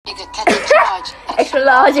Extra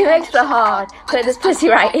large and extra hard. Put this pussy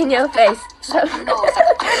right in your face.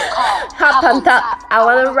 Hop on top, I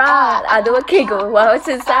wanna ride. I do a giggle while it's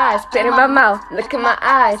inside. Spit in my mouth, look in my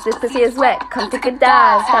eyes. This pussy is wet, come take a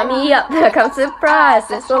dive. Tie me up, come surprise.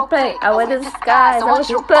 This whole play, I wear the disguise. I want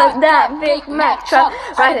you to put that Big Mac truck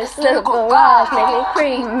right in the garage. Make me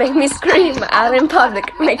cream, make me scream. Out in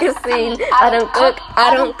public, make a scene. I don't cook,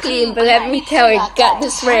 I don't clean, but let me tell you, got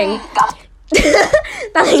this ring.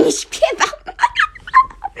 Dalej nie śpiewam.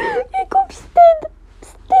 Jak wstyd.